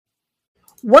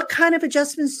What kind of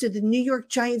adjustments do the New York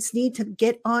Giants need to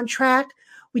get on track?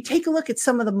 We take a look at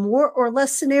some of the more or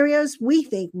less scenarios we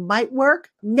think might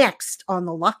work next on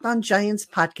the Locked On Giants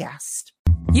podcast.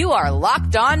 You are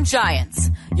Locked On Giants,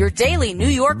 your daily New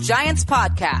York Giants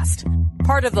podcast,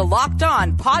 part of the Locked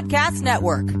On Podcast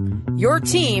Network, your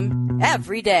team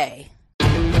every day.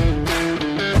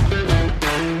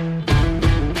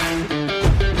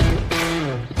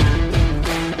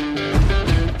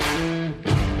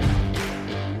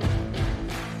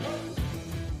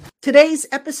 Today's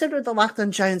episode of the Locked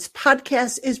On Giants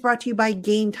podcast is brought to you by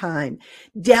Game Time.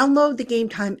 Download the Game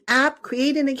Time app,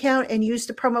 create an account, and use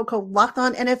the promo code Locked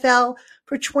On NFL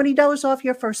for $20 off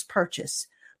your first purchase.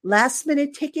 Last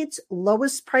minute tickets,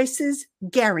 lowest prices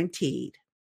guaranteed.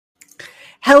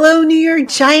 Hello, New York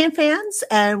Giant fans,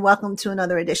 and welcome to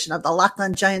another edition of the Locked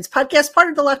On Giants podcast, part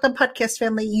of the Locked On Podcast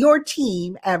family, your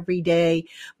team every day.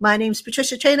 My name is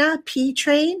Patricia Traina,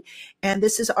 P-Train, and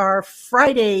this is our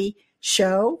Friday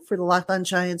show for the Locked On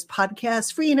Giants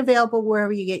podcast, free and available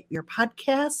wherever you get your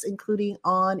podcasts, including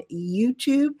on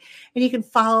YouTube. And you can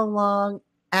follow along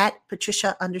at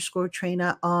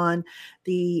Patricia_Traina on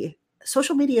the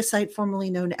social media site formerly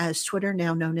known as Twitter,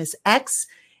 now known as X.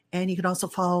 And you can also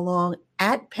follow along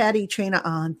at Patty Traina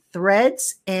on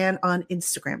Threads and on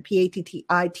Instagram,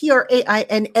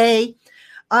 PATTITRAINA.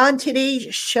 On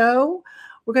today's show,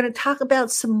 we're going to talk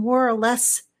about some more or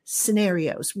less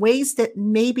scenarios, ways that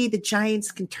maybe the Giants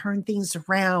can turn things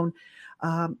around,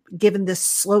 given this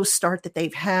slow start that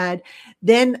they've had.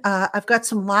 Then I've got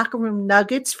some locker room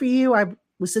nuggets for you. I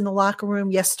was in the locker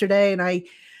room yesterday and I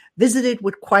visited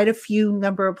with quite a few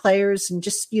number of players and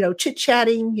just,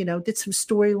 chit-chatting, did some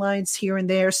storylines here and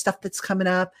there, stuff that's coming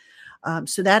up.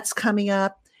 So that's coming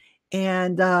up.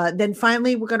 And then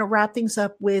finally, we're going to wrap things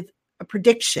up with a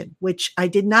prediction, which I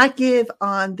did not give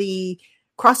on the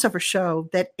crossover show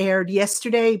that aired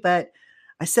yesterday, but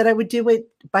I said I would do it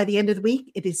by the end of the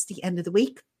week. It is the end of the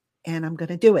week, and I'm going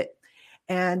to do it.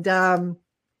 And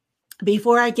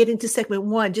before I get into segment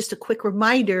one, just a quick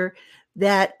reminder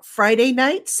that Friday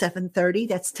night, 7:30,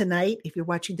 that's tonight. If you're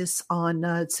watching this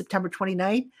on September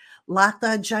 29th, Locked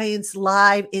On Giants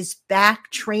Live is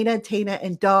back. Traina, Tana,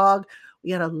 and Dog. We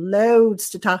got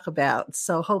loads to talk about.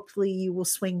 So hopefully you will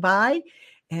swing by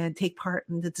and take part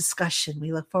in the discussion.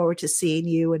 We look forward to seeing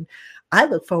you. And I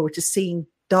look forward to seeing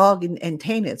Dog and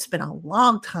Tana. It's been a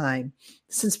long time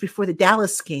since before the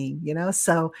Dallas game,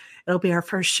 so it'll be our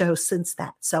first show since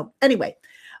that. So anyway,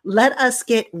 let us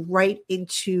get right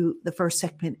into the first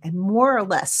segment and more or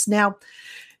less. Now,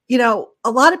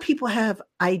 a lot of people have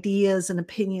ideas and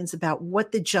opinions about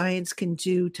what the Giants can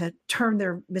do to turn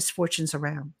their misfortunes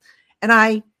around. And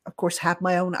I, of course, have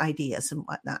my own ideas and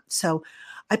whatnot. So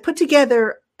I put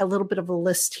together a little bit of a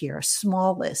list here, a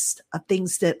small list of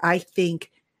things that I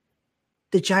think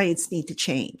the Giants need to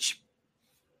change.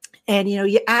 And,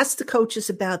 you ask the coaches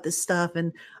about this stuff,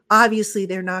 and obviously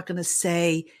they're not going to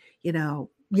say,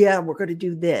 yeah, we're going to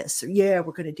do this, or yeah,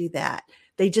 we're going to do that.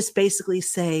 They just basically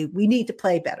say, we need to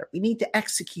play better. We need to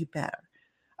execute better.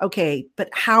 Okay, but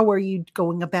how are you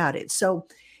going about it? So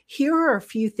here are a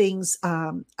few things,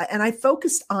 and I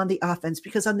focused on the offense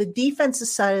because on the defensive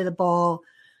side of the ball,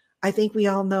 I think we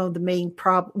all know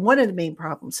one of the main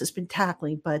problems has been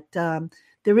tackling, but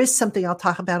there is something I'll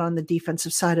talk about on the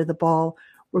defensive side of the ball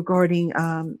regarding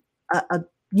a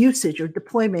usage or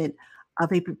deployment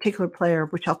of a particular player,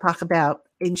 which I'll talk about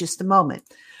in just a moment.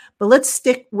 But let's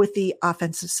stick with the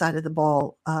offensive side of the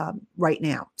ball right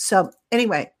now. So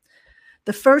anyway,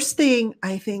 the first thing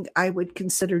I think I would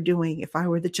consider doing if I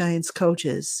were the Giants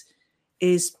coaches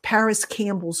is Paris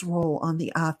Campbell's role on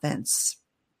the offense.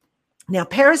 Now,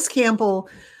 Paris Campbell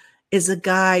is a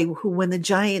guy who, when the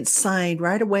Giants signed,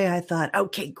 right away I thought,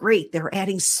 okay, great, they're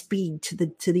adding speed to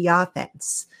the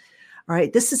offense. All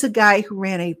right, this is a guy who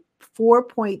ran a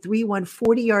 4.31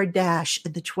 40-yard dash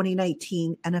in the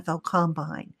 2019 NFL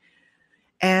Combine.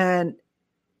 And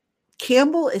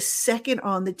Campbell is second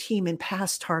on the team in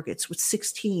pass targets with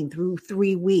 16 through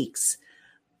 3 weeks.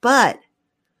 But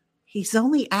he's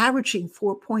only averaging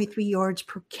 4.3 yards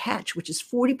per catch, which is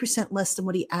 40% less than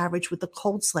what he averaged with the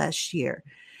Colts last year.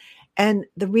 And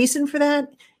the reason for that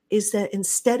is that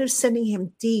instead of sending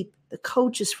him deep, the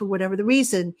coaches, for whatever the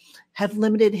reason, have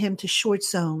limited him to short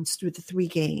zones through the 3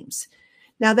 games.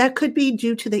 Now, that could be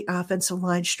due to the offensive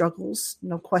line struggles,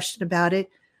 no question about it.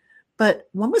 But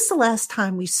when was the last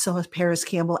time we saw Paris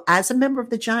Campbell, as a member of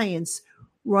the Giants,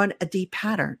 run a deep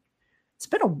pattern? It's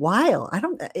been a while.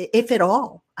 If at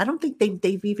all. I don't think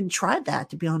they've even tried that,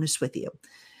 to be honest with you.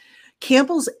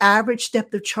 Campbell's average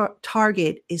depth of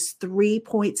target is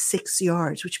 3.6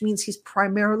 yards, which means he's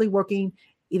primarily working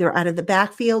either out of the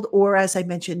backfield or, as I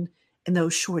mentioned, in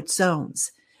those short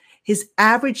zones. His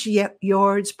average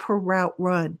yards per route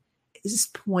run is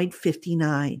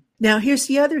 0.59. Now, here's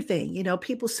the other thing.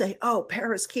 People say, oh,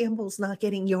 Paris Campbell's not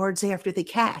getting yards after the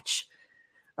catch.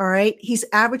 All right. He's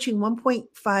averaging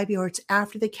 1.5 yards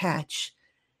after the catch.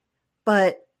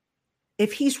 But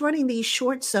if he's running these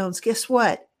short zones, guess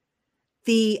what?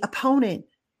 The opponent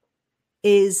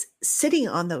is sitting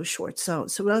on those short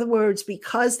zones. So in other words,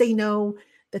 because they know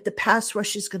that the pass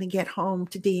rush is going to get home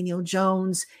to Daniel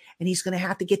Jones and he's going to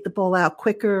have to get the ball out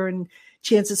quicker and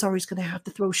chances are he's going to have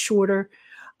to throw shorter,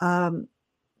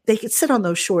 they could sit on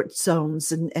those short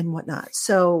zones and whatnot.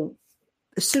 So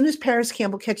as soon as Paris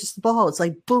Campbell catches the ball, it's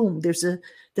like, boom, there's a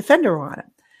defender on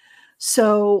him.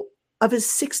 So of his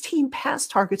 16 pass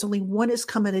targets, only one has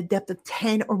come at a depth of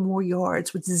 10 or more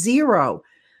yards, with 0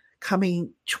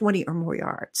 coming 20 or more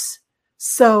yards.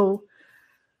 So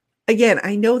again,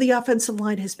 I know the offensive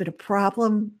line has been a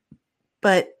problem,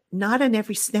 but not on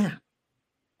every snap.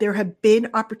 There have been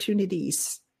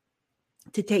opportunities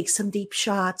to take some deep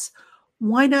shots.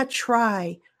 Why not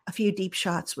try a few deep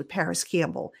shots with Paris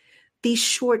Campbell? These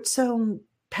short zone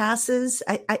passes,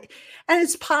 and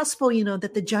it's possible,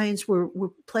 that the Giants were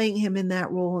playing him in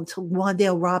that role until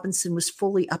Wan'Dale Robinson was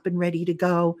fully up and ready to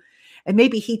go. And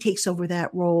maybe he takes over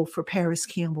that role for Paris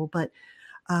Campbell. But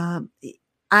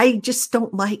I just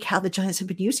don't like how the Giants have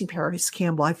been using Paris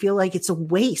Campbell. I feel like it's a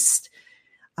waste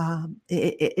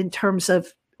in terms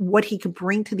of what he could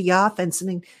bring to the offense.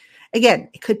 And again,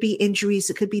 it could be injuries.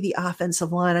 It could be the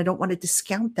offensive line. I don't want to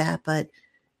discount that, but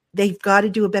they've got to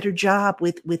do a better job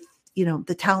with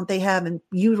the talent they have and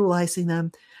utilizing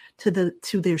them to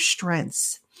their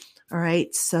strengths. All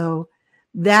right. So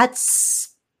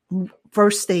that's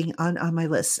first thing on my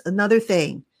list. Another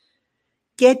thing,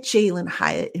 get Jalin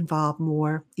Hyatt involved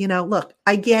more. Look,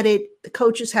 I get it. The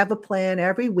coaches have a plan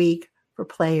every week for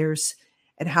players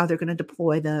and how they're going to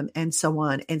deploy them and so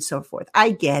on and so forth. I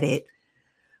get it.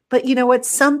 But you know what?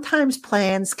 Sometimes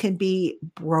plans can be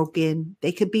broken.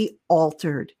 They could be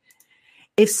altered.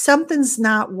 If something's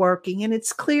not working, and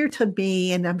it's clear to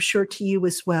me, and I'm sure to you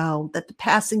as well, that the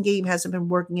passing game hasn't been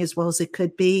working as well as it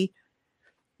could be,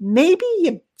 maybe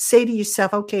you say to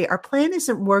yourself, okay, our plan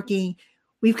isn't working.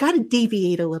 We've got to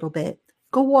deviate a little bit,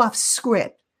 go off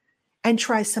script and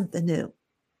try something new.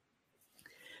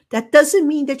 That doesn't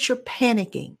mean that you're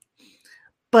panicking,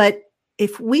 but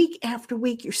if week after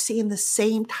week you're seeing the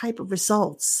same type of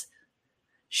results,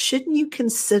 shouldn't you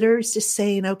consider just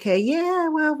saying, okay, yeah,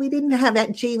 well, we didn't have that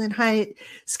Jalin Hyatt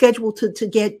scheduled to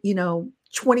get,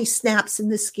 20 snaps in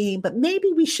this game, but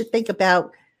maybe we should think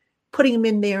about putting him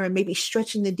in there and maybe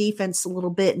stretching the defense a little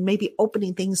bit and maybe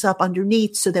opening things up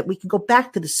underneath so that we can go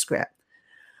back to the script.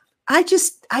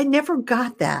 I never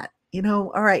got that,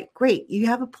 all right, great. You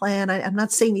have a plan. I'm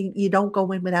not saying you don't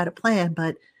go in without a plan,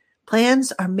 but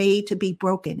plans are made to be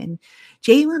broken. And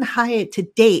Jalin Hyatt to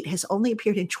date has only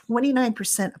appeared in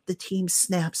 29% of the team's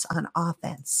snaps on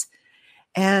offense.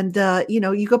 And,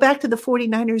 you go back to the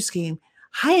 49ers game,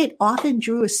 Hyatt often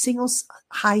drew a single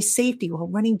high safety while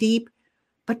running deep,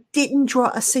 but didn't draw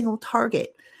a single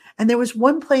target. And there was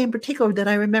one play in particular that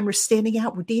I remember standing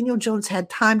out where Daniel Jones had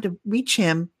time to reach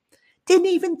him, didn't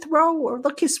even throw or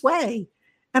look his way.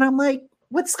 And I'm like,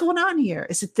 what's going on here?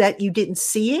 Is it that you didn't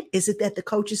see it? Is it that the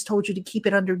coaches told you to keep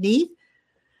it underneath?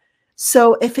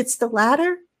 So if it's the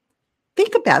latter,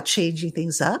 think about changing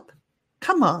things up.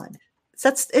 Come on.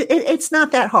 It's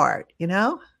not that hard,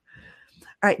 All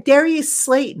right, Darius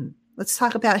Slayton. Let's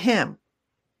talk about him.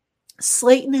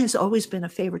 Slayton has always been a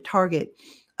favorite target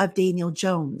of Daniel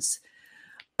Jones,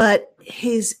 but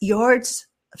his yards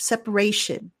of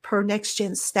separation per Next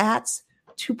Gen Stats,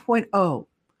 2.0. All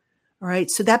right,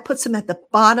 so that puts him at the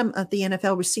bottom of the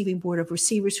NFL receiving board of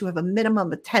receivers who have a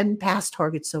minimum of 10 pass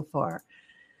targets so far.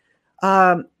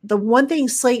 The one thing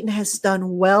Slayton has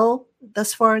done well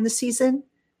thus far in the season,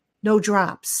 no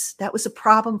drops. That was a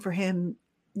problem for him,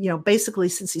 basically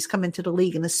since he's come into the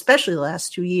league, and especially the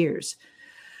last 2 years.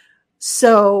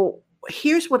 So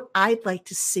here's what I'd like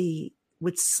to see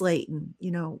with Slayton,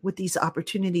 with these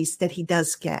opportunities that he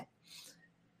does get.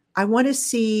 I want to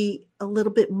see a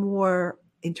little bit more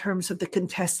in terms of the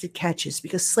contested catches,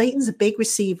 because Slayton's a big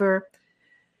receiver.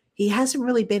 He hasn't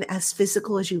really been as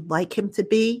physical as you'd like him to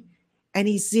be, and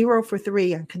he's 0 for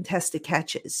 3 on contested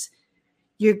catches.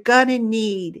 You're going to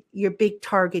need your big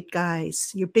target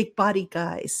guys, your big body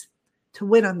guys to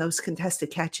win on those contested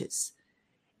catches.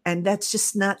 And that's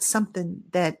just not something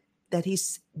that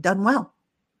he's done well.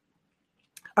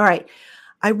 All right.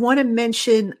 I want to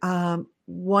mention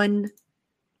one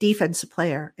defensive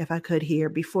player, if I could here,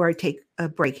 before I take a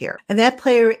break here. And that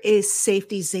player is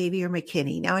safety Xavier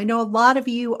McKinney. Now, I know a lot of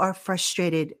you are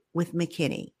frustrated with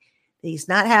McKinney. He's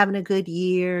not having a good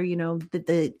year. You know,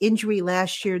 the injury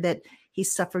last year that he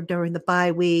suffered during the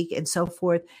bye week and so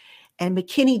forth. And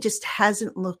McKinney just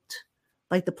hasn't looked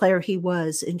like the player he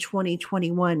was in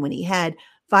 2021 when he had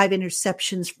 5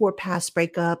 interceptions, 4 pass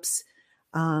breakups.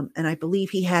 And I believe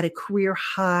he had a career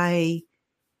high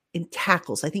in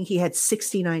tackles. I think he had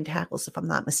 69 tackles, if I'm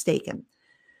not mistaken.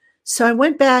 So I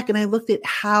went back and I looked at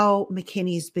how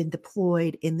McKinney's been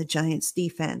deployed in the Giants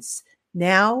defense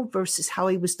now versus how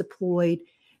he was deployed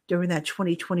during that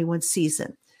 2021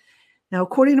 season. Now,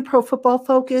 according to Pro Football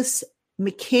Focus,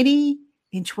 McKinney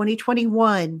in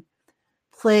 2021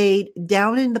 played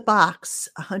down in the box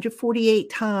 148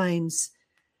 times.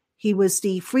 He was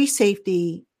the free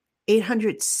safety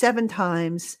 807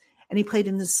 times, and he played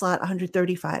in the slot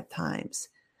 135 times.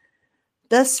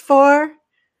 Thus far,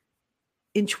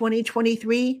 in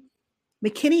 2023,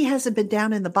 McKinney hasn't been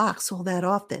down in the box all that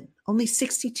often, only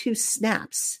 62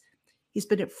 snaps. He's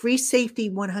been at free safety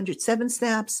 107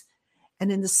 snaps,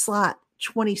 and in the slot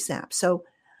 20 snaps. So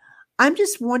I'm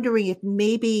just wondering if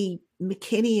maybe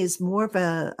McKinney is more of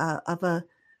a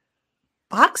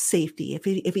box safety,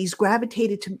 if he's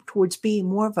gravitated towards being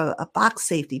more of a box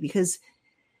safety, because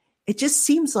it just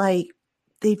seems like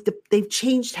they've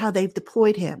changed how they've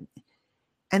deployed him.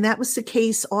 And that was the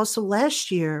case also last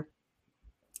year,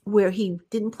 where he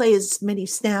didn't play as many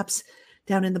snaps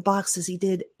down in the box as he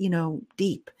did,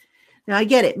 deep. Now, I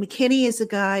get it. McKinney is a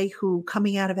guy who,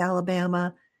 coming out of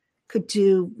Alabama, could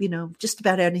do, just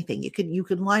about anything. You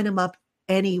could line him up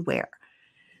anywhere.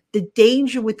 The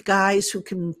danger with guys who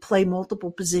can play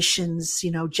multiple positions,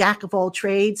 jack of all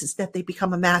trades, is that they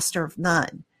become a master of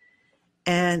none.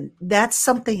 And that's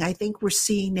something I think we're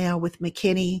seeing now with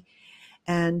McKinney.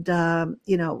 And,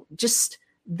 just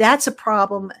that's a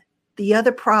problem. The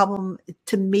other problem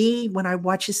to me when I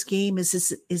watch this game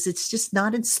is it's just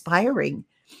not inspiring.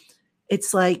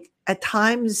 It's like at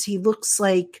times he looks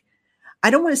like, I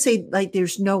don't want to say like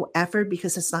there's no effort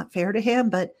because it's not fair to him,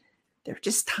 but there are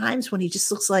just times when he just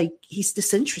looks like he's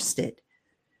disinterested.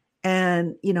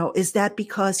 And, is that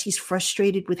because he's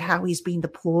frustrated with how he's being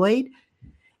deployed?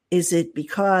 Is it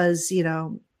because,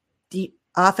 the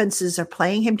offenses are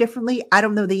playing him differently? I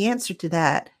don't know the answer to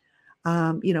that.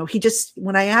 He just,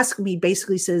 when I ask him, he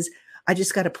basically says, I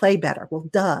just got to play better. Well,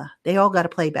 duh, they all got to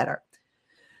play better.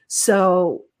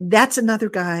 So that's another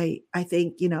guy, I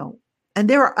think, and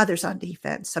there are others on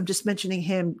defense. I'm just mentioning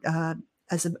him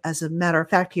as a matter of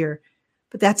fact here,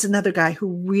 but that's another guy who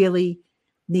really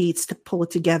needs to pull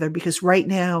it together, because right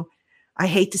now, I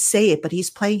hate to say it, but he's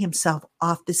playing himself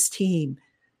off this team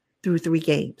through 3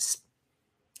 games.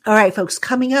 All right, folks,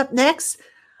 coming up next,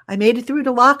 I made it through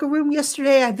the locker room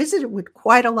yesterday. I visited with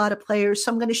quite a lot of players,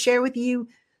 so I'm going to share with you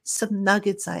some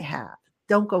nuggets I have.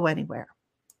 Don't go anywhere.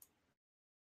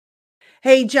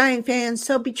 Hey, Giant fans.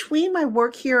 So between my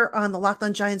work here on the Locked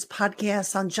On Giants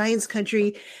podcast on Giants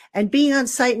Country and being on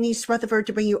site in East Rutherford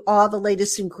to bring you all the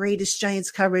latest and greatest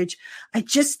Giants coverage, I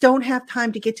just don't have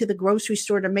time to get to the grocery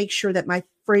store to make sure that my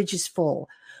fridge is full.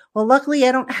 Well, luckily,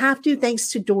 I don't have to, thanks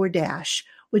to DoorDash.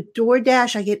 With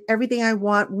DoorDash, I get everything I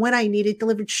want when I need it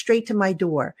delivered straight to my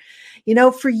door.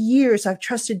 For years, I've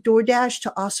trusted DoorDash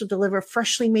to also deliver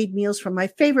freshly made meals from my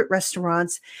favorite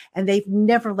restaurants, and they've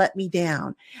never let me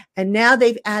down. And now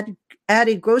they've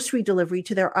added grocery delivery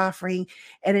to their offering,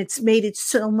 and it's made it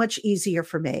so much easier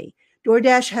for me.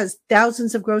 DoorDash has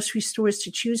thousands of grocery stores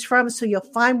to choose from, so you'll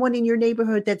find one in your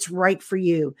neighborhood that's right for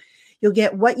you. You'll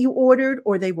get what you ordered,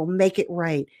 or they will make it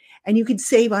right. And you can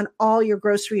save on all your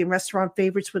grocery and restaurant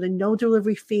favorites with a no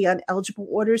delivery fee on eligible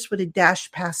orders with a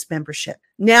Dash Pass membership.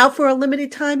 Now, for a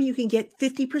limited time, you can get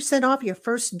 50% off your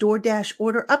first DoorDash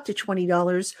order up to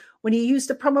 $20 when you use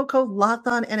the promo code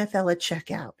LOCKEDONNFL at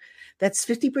checkout. That's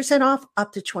 50% off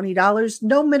up to $20,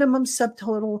 no minimum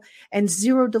subtotal, and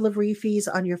 0 delivery fees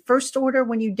on your first order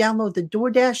when you download the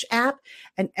DoorDash app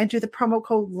and enter the promo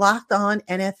code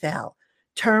LOCKEDONNFL.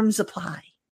 Terms apply.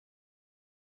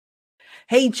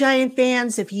 Hey, Giant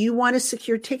fans, if you want to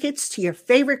secure tickets to your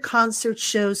favorite concerts,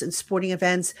 shows, and sporting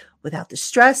events without the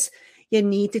stress, you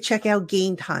need to check out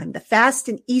Game Time, the fast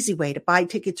and easy way to buy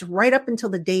tickets right up until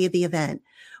the day of the event.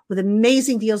 With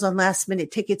amazing deals on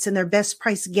last-minute tickets and their best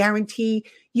price guarantee,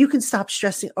 you can stop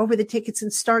stressing over the tickets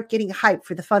and start getting hyped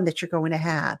for the fun that you're going to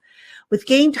have. With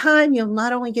Game Time, you'll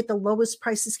not only get the lowest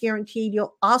prices guaranteed,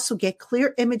 you'll also get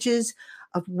clear images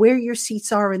of where your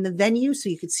seats are in the venue so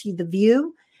you can see the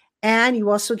view. And you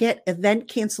also get event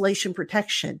cancellation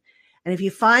protection. And if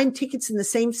you find tickets in the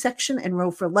same section and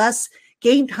row for less,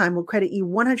 Game Time will credit you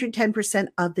 110%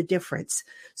 of the difference.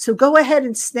 So go ahead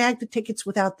and snag the tickets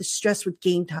without the stress with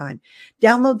Game Time.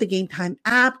 Download the Game Time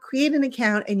app, create an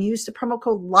account, and use the promo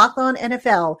code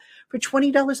LOCKEDONNFL for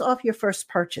 $20 off your first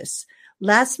purchase.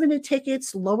 Last minute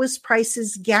tickets, lowest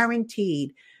prices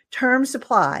guaranteed. Terms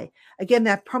apply. Again,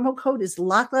 that promo code is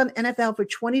LOCKEDONNFL for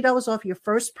 $20 off your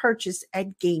first purchase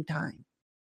at Game Time.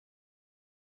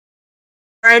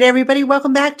 All right, everybody,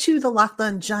 welcome back to the Locked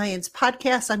On Giants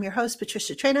podcast. I'm your host,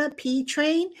 Patricia Traina,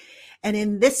 P-Train. And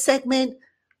in this segment,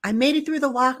 I made it through the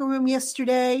locker room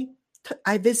yesterday.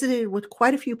 I visited with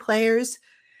quite a few players,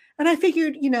 and I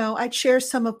figured, I'd share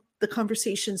some of the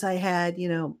conversations I had.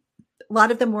 A lot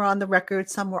of them were on the record,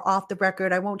 some were off the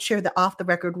record. I won't share the off the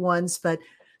record ones, but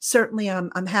certainly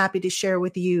I'm happy to share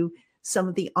with you some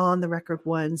of the on the record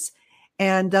ones.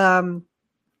 And I'm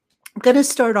going to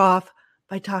start off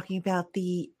by talking about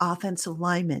the offensive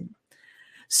linemen.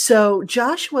 So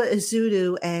Joshua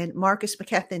Ezeudu and Marcus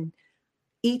McKethan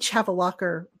each have a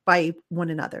locker by one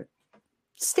another.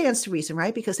 Stands to reason,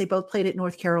 right? Because they both played at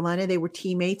North Carolina. They were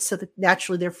teammates, so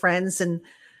naturally they're friends and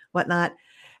whatnot.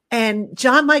 And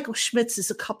John Michael Schmitz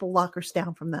is a couple lockers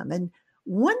down from them. And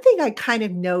one thing I kind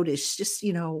of noticed, just,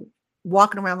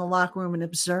 walking around the locker room and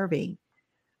observing,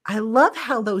 I love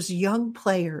how those young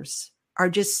players are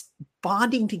just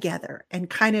bonding together and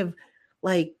kind of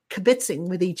like kibitzing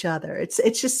with each other.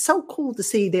 It's just so cool to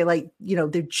see. They're like,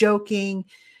 they're joking,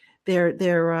 they're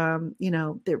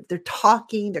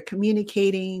talking, they're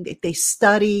communicating, they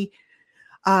study.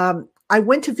 I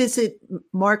went to visit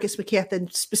Marcus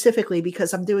McKethan specifically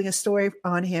because I'm doing a story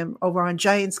on him over on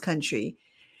Giants Country.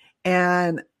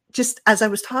 And just as I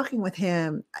was talking with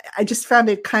him, I just found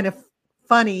it kind of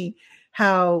funny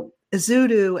how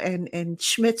Ezeudu and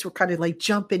Schmitz were kind of like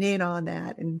jumping in on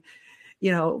that. And,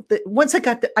 once I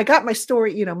got my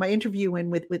story, my interview in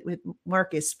with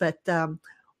Marcus, but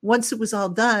once it was all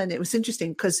done, it was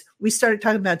interesting because we started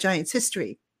talking about Giants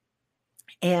history.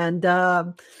 And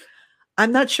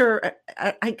I'm not sure.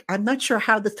 I'm not sure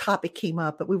how the topic came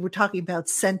up, but we were talking about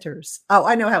centers. Oh,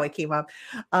 I know how it came up.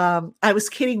 I was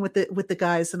kidding with the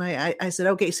guys, and I said,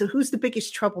 okay, so who's the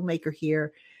biggest troublemaker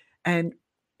here? And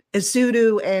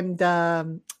Ezeudu and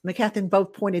McKethan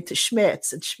both pointed to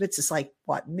Schmitz, and Schmitz is like,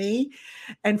 "What, me?"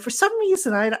 And for some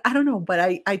reason, I don't know, but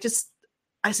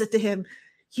I said to him,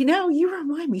 you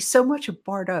remind me so much of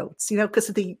Bart Oates, because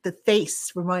of the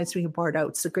face reminds me of Bart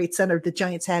Oates, the great center the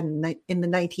Giants had in the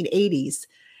 1980s.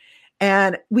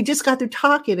 And we just got through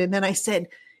talking, and then I said,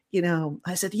 yeah,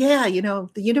 the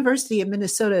University of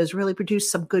Minnesota has really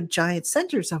produced some good Giant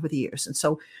centers over the years. And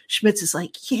so Schmitz is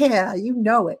like, yeah, you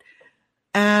know it.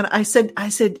 And I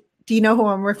said, do you know who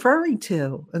I'm referring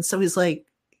to? And so he's like,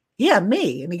 yeah,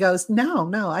 me. And he goes,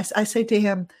 no. I say to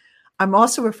him, I'm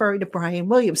also referring to Brian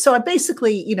Williams. So I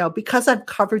basically, because I've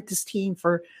covered this team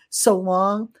for so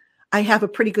long, I have a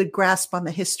pretty good grasp on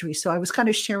the history. So I was kind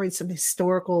of sharing some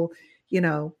historical,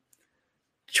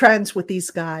 trends with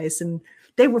these guys, and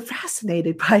they were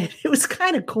fascinated by it. It was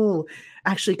kind of cool,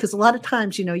 actually, because a lot of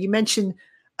times, you mention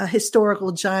a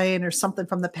historical Giant or something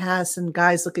from the past, and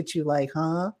guys look at you like,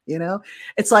 huh?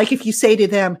 It's like if you say to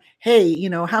them, hey,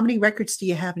 how many records do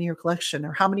you have in your collection?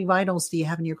 Or how many vinyls do you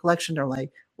have in your collection? They're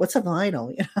like, what's a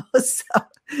vinyl? So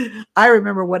I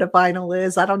remember what a vinyl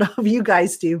is. I don't know if you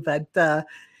guys do, but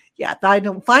yeah,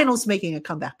 vinyl's making a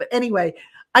comeback. But anyway,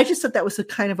 I just thought that was a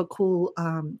kind of a cool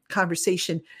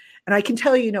conversation. And I can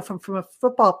tell you, from a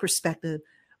football perspective,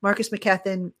 Marcus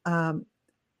McKethan,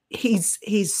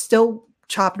 he's still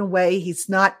chopping away. He's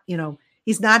not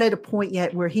at a point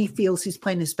yet where he feels he's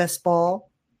playing his best ball,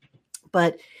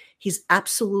 but he's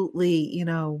absolutely,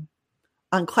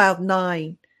 on cloud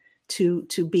nine to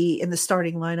be in the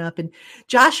starting lineup. And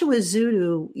Joshua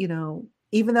Ezeudu,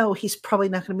 even though he's probably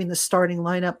not going to be in the starting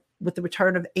lineup with the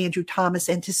return of Andrew Thomas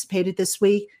anticipated this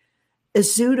week,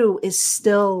 Ezeudu is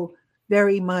still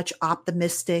very much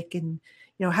optimistic and,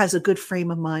 has a good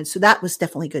frame of mind. So that was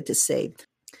definitely good to see.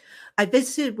 I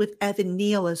visited with Evan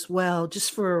Neal as well,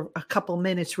 just for a couple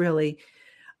minutes, really.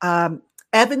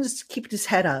 Evan's keeping his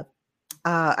head up.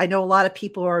 I know a lot of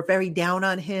people are very down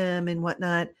on him and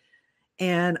whatnot.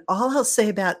 And all I'll say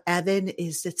about Evan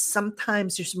is that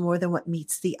sometimes there's more than what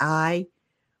meets the eye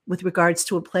with regards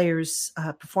to a player's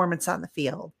performance on the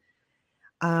field.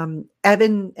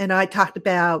 Evan and I talked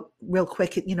about real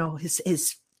quick,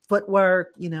 his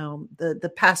footwork,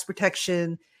 the pass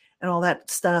protection and all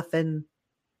that stuff. And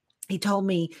he told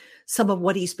me some of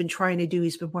what he's been trying to do.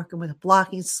 He's been working with a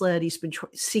blocking sled. He's been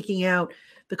seeking out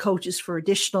the coaches for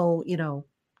additional,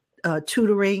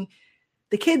 tutoring.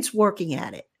 The kid's working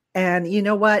at it. And you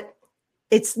know what?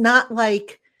 It's not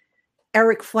like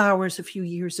Eric Flowers a few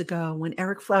years ago when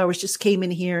Eric Flowers just came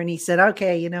in here and he said,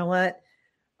 okay, you know what?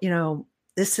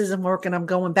 This isn't working. I'm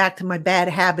going back to my bad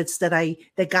habits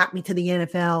that got me to the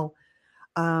NFL.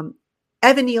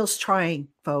 Evan Neal's trying,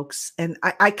 folks. And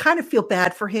I kind of feel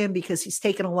bad for him because he's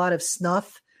taken a lot of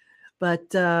snuff,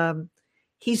 but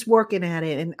he's working at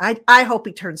it. And I hope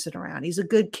he turns it around. He's a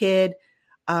good kid.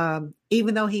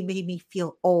 Even though he made me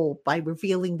feel old by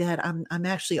revealing that I'm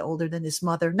actually older than his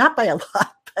mother, not by a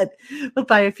lot, but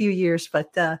by a few years,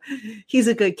 but he's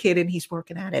a good kid and he's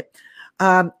working at it.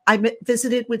 I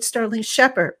visited with Sterling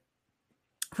Shepard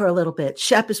for a little bit.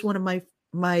 Shep is one of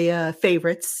my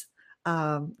favorites.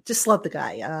 Just love the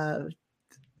guy.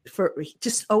 For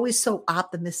just always so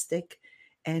optimistic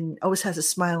and always has a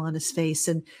smile on his face,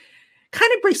 and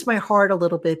kind of breaks my heart a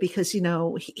little bit because,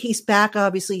 he's back.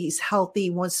 Obviously he's healthy,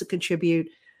 wants to contribute,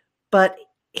 but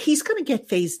he's going to get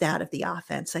phased out of the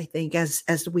offense, I think, as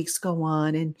the weeks go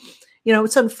on. And,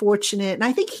 it's unfortunate. And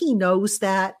I think he knows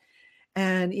that.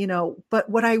 And, but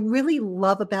what I really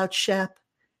love about Shep,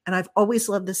 and I've always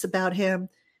loved this about him,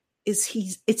 is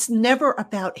it's never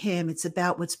about him. It's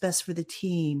about what's best for the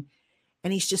team.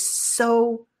 And he's just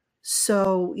so,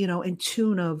 in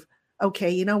tune of, okay,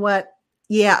 you know what?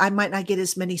 Yeah, I might not get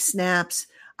as many snaps.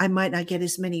 I might not get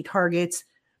as many targets,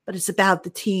 but it's about the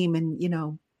team and,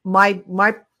 my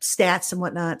stats and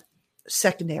whatnot,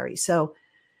 secondary. So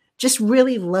just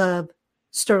really love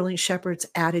Sterling Shepard's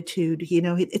attitude.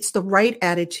 It's the right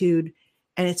attitude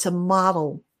and it's a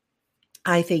model,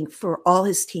 I think, for all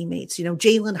his teammates.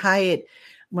 Jalen Hyatt,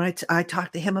 when I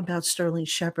talked to him about Sterling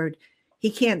Shepard,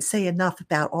 he can't say enough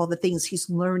about all the things he's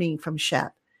learning from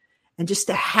Shep. And just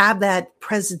to have that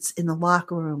presence in the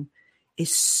locker room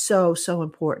is so, so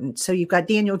important. So you've got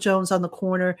Daniel Jones on the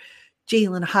corner,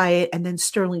 Jalen Hyatt, and then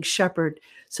Sterling Shepard.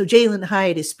 So Jalen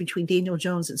Hyatt is between Daniel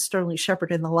Jones and Sterling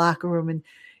Shepard in the locker room.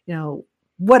 And,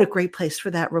 what a great place for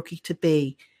that rookie to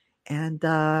be. And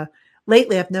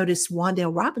lately I've noticed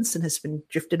Wan'Dale Robinson has been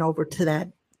drifting over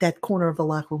to that corner of the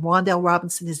locker room. Wan'Dale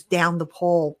Robinson is down the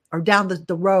pole or down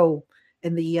the row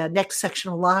in the next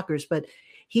section of lockers, but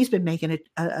he's been making it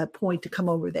a point to come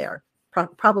over there,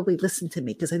 probably listen to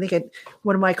me, because I think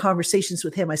one of my conversations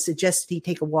with him, I suggested he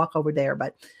take a walk over there.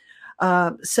 But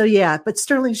but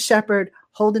Sterling Shepard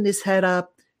holding his head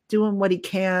up, doing what he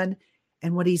can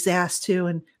and what he's asked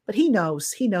to. But he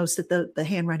knows that the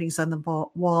handwriting's on the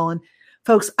wall. And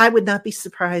folks, I would not be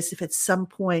surprised if at some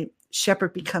point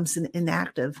Shepard becomes an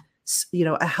inactive,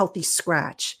 a healthy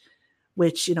scratch,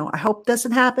 which, I hope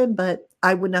doesn't happen, but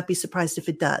I would not be surprised if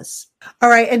it does. All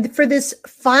right. And for this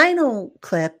final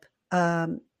clip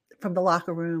from the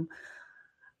locker room,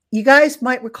 you guys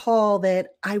might recall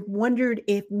that I wondered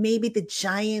if maybe the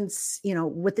Giants,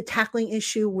 with the tackling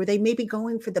issue, were they maybe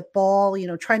going for the ball,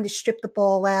 trying to strip the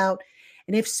ball out?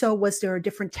 And if so, was there a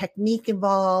different technique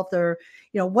involved or,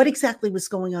 what exactly was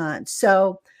going on?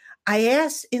 So I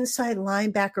asked inside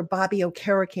linebacker Bobby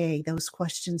Okereke those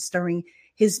questions during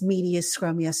his media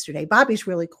scrum yesterday. Bobby's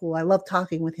really cool. I love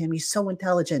talking with him. He's so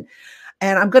intelligent.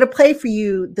 And I'm going to play for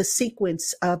you the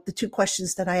sequence of the two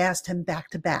questions that I asked him back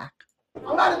to back.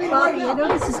 Bobby, I know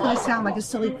this is going to sound like a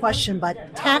silly question,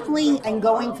 but tackling and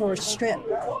going for a strip,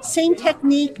 same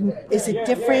technique? Is it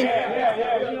different?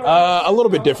 A little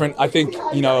bit different. I think,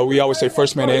 we always say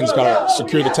first man in's got to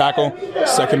secure the tackle.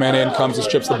 Second man in comes and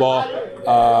strips the ball.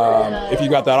 If you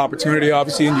got that opportunity,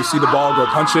 obviously, and you see the ball, go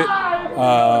punch it.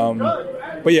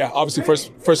 But yeah, obviously,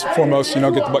 first and foremost,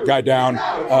 get the guy down,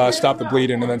 stop the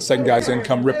bleeding, and then second guy's in,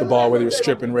 come rip the ball, whether you're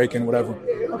stripping, raking, whatever.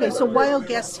 Okay, so wild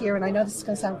guess here, and I know this is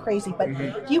going to sound crazy, but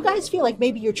do you guys feel like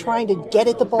maybe you're trying to get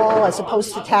at the ball as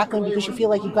opposed to tackling because you feel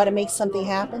like you've got to make something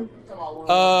happen?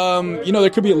 There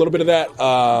could be a little bit of that.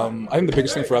 I think the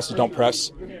biggest thing for us is don't press.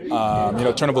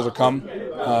 Turnovers will come.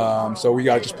 So we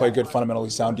got to just play good,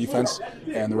 fundamentally sound defense,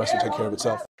 and the rest will take care of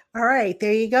itself. All right,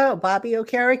 there you go. Bobby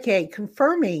Okereke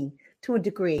confirming to a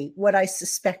degree what I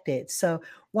suspected. So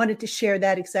wanted to share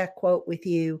that exact quote with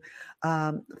you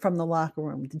from the locker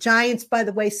room. The Giants, by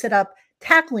the way, set up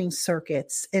tackling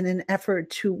circuits in an effort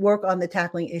to work on the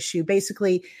tackling issue.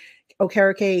 Basically,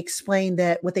 Okereke explained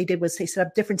that what they did was they set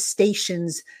up different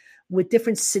stations with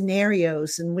different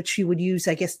scenarios in which you would use,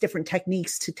 I guess, different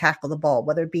techniques to tackle the ball,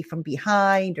 whether it be from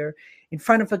behind or in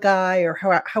front of a guy or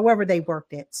however they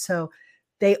worked it. So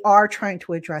they are trying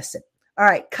to address it. All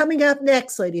right, coming up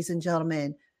next, ladies and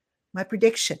gentlemen, my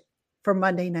prediction for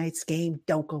Monday night's game.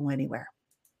 Don't go anywhere.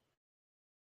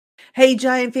 Hey,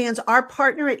 Giant fans, our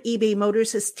partner at eBay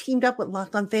Motors has teamed up with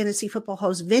Locked On Fantasy Football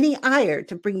host Vinny Iyer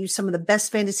to bring you some of the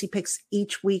best fantasy picks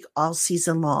each week all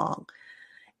season long.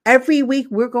 Every week,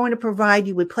 we're going to provide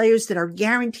you with players that are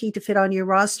guaranteed to fit on your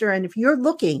roster. And if you're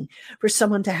looking for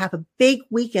someone to have a big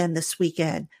weekend this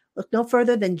weekend, look no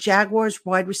further than Jaguars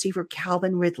wide receiver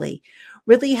Calvin Ridley.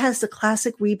 Ridley has the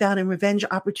classic rebound and revenge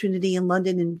opportunity in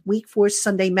London in Week 4's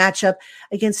Sunday matchup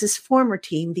against his former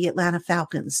team, the Atlanta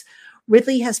Falcons.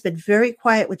 Ridley has been very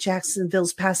quiet with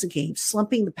Jacksonville's passing game,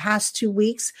 slumping the past 2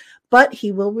 weeks, but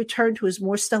he will return to his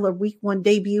more stellar Week 1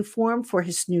 debut form for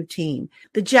his new team.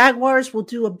 The Jaguars will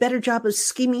do a better job of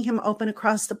scheming him open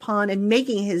across the pond and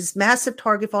making his massive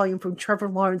target volume from Trevor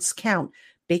Lawrence count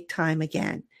big time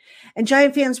again. And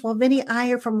Giant fans, while Vinny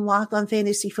Iyer from Locked On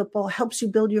Fantasy Football helps you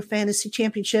build your fantasy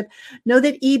championship, know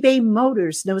that eBay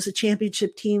Motors knows a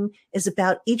championship team is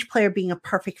about each player being a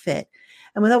perfect fit.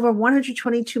 And with over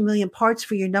 122 million parts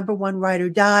for your number one ride or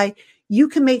die, you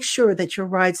can make sure that your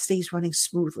ride stays running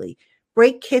smoothly.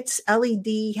 Brake kits,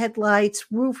 LED headlights,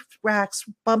 roof racks,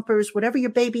 bumpers, whatever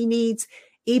your baby needs,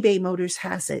 eBay Motors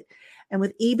has it. And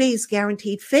with eBay's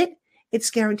guaranteed fit,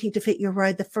 it's guaranteed to fit your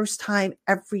ride the first time,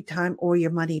 every time, or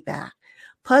your money back.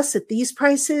 Plus, at these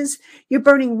prices, you're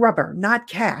burning rubber, not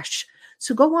cash.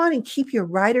 So go on and keep your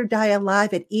ride or die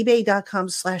alive at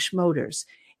ebay.com/motors.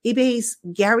 eBay's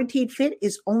guaranteed fit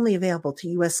is only available to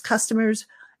U.S. customers,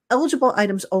 eligible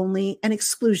items only, and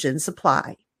exclusions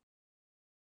apply.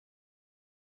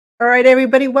 All right,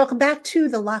 everybody, welcome back to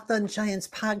the Locked On Giants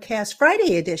podcast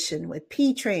Friday edition with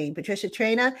P-Train, Patricia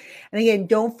Traina. And again,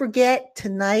 don't forget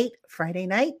tonight, Friday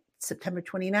night, September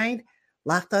 29th,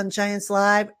 Locked On Giants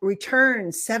Live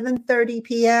returns 7:30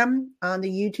 p.m. on the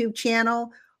YouTube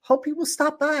channel. Hope you will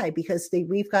stop by because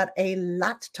we've got a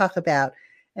lot to talk about.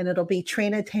 And it'll be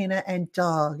Traina, Tana, and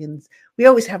Dog. And we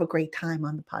always have a great time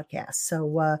on the podcast.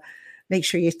 So make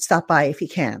sure you stop by if you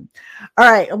can. All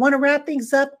right. I want to wrap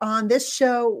things up on this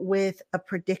show with a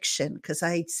prediction because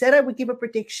I said I would give a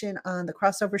prediction on the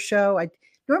crossover show.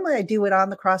 Normally I do it on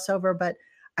the crossover, but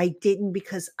I didn't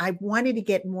because I wanted to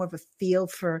get more of a feel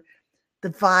for the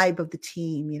vibe of the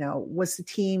team. You know, was the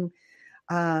team,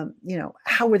 how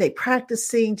were they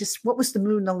practicing? Just what was the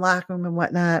mood in the locker room and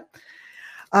whatnot?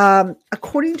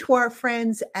 According to our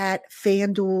friends at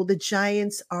FanDuel, the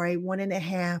Giants are a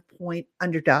 1.5 point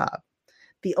underdog.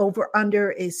 The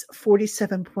over-under is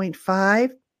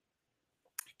 47.5.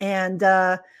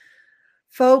 And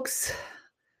folks,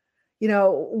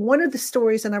 one of the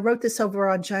stories, and I wrote this over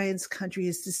on Giants Country,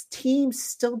 is this team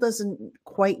still doesn't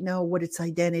quite know what its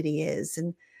identity is.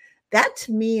 And that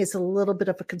to me is a little bit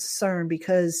of a concern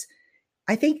because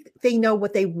I think they know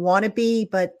what they want to be,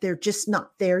 but they're just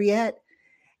not there yet.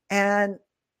 And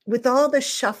with all the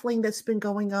shuffling that's been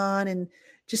going on and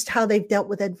just how they've dealt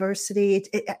with adversity,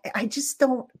 I just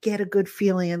don't get a good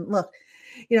feeling. And look,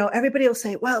 everybody will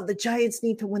say, well, the Giants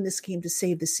need to win this game to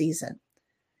save the season.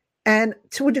 And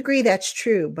to a degree, that's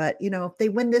true. But, if they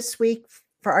win this week,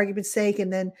 for argument's sake,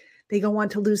 and then they go on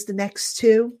to lose the next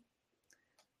two,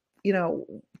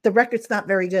 the record's not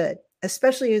very good,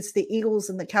 especially as the Eagles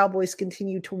and the Cowboys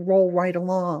continue to roll right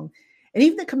along. And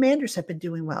even the Commanders have been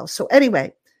doing well. So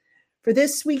anyway, for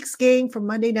this week's game for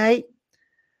Monday night,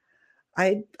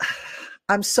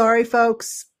 I'm sorry,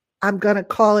 folks. I'm going to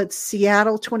call it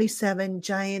Seattle 27,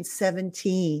 Giants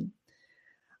 17.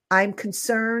 I'm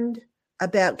concerned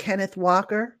about Kenneth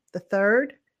Walker III,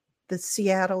 the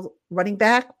Seattle running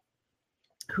back,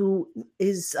 who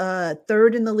is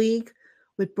third in the league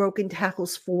with broken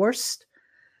tackles forced.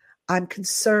 I'm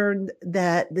concerned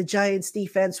that the Giants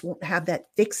defense won't have that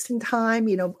fixed in time.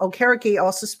 Okereke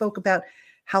also spoke about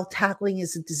how tackling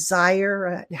is a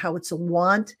desire, how it's a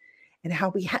want, and how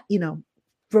we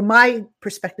from my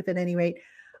perspective at any rate,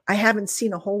 I haven't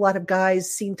seen a whole lot of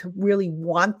guys seem to really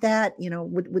want that,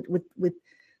 with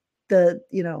the,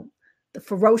 the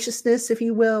ferociousness, if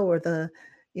you will, or the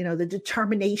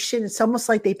determination. It's almost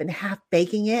like they've been half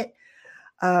baking it.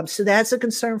 So that's a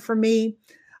concern for me.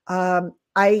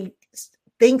 I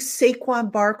think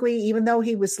Saquon Barkley, even though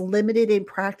he was limited in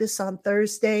practice on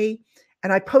Thursday,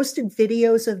 and I posted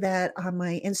videos of that on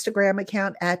my Instagram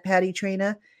account at Patty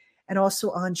Traina and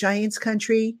also on Giants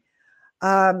Country.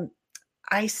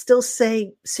 I still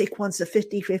say Saquon's a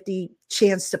 50-50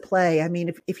 chance to play. I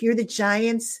mean, if you're the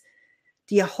Giants,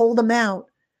 do you hold him out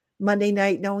Monday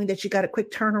night knowing that you got a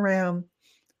quick turnaround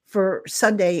for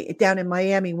Sunday down in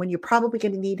Miami when you're probably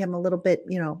going to need him a little bit,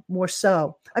 more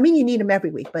so? I mean, you need him every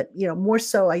week, but, more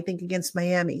so, I think, against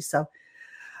Miami. So,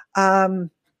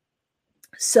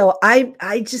 So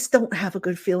I just don't have a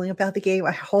good feeling about the game.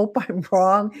 I hope I'm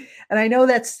wrong. And I know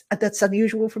that's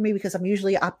unusual for me because I'm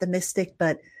usually optimistic,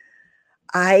 but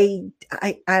I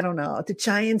don't know. The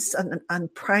Giants on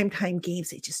primetime games,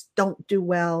 they just don't do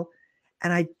well.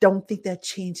 And I don't think that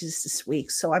changes this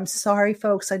week. So I'm sorry,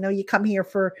 folks. I know you come here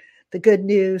for the good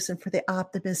news and for the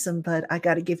optimism, but I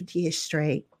got to give it to you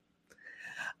straight.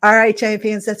 All right, Giant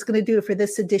fans, that's going to do it for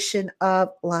this edition of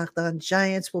Locked On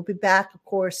Giants. We'll be back, of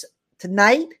course,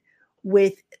 tonight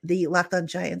with the Locked On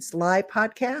Giants live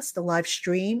podcast, the live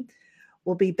stream.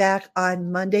 We'll be back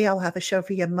on Monday. I'll have a show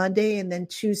for you on Monday. And then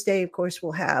Tuesday, of course,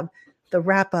 we'll have the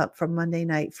wrap up from Monday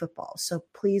Night Football. So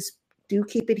please do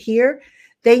keep it here.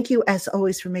 Thank you, as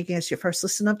always, for making us your first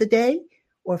listen of the day.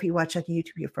 Or if you watch on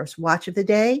YouTube, your first watch of the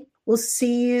day. We'll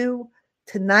see you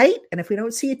tonight. And if we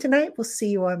don't see you tonight, we'll see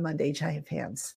you on Monday, Giant fans.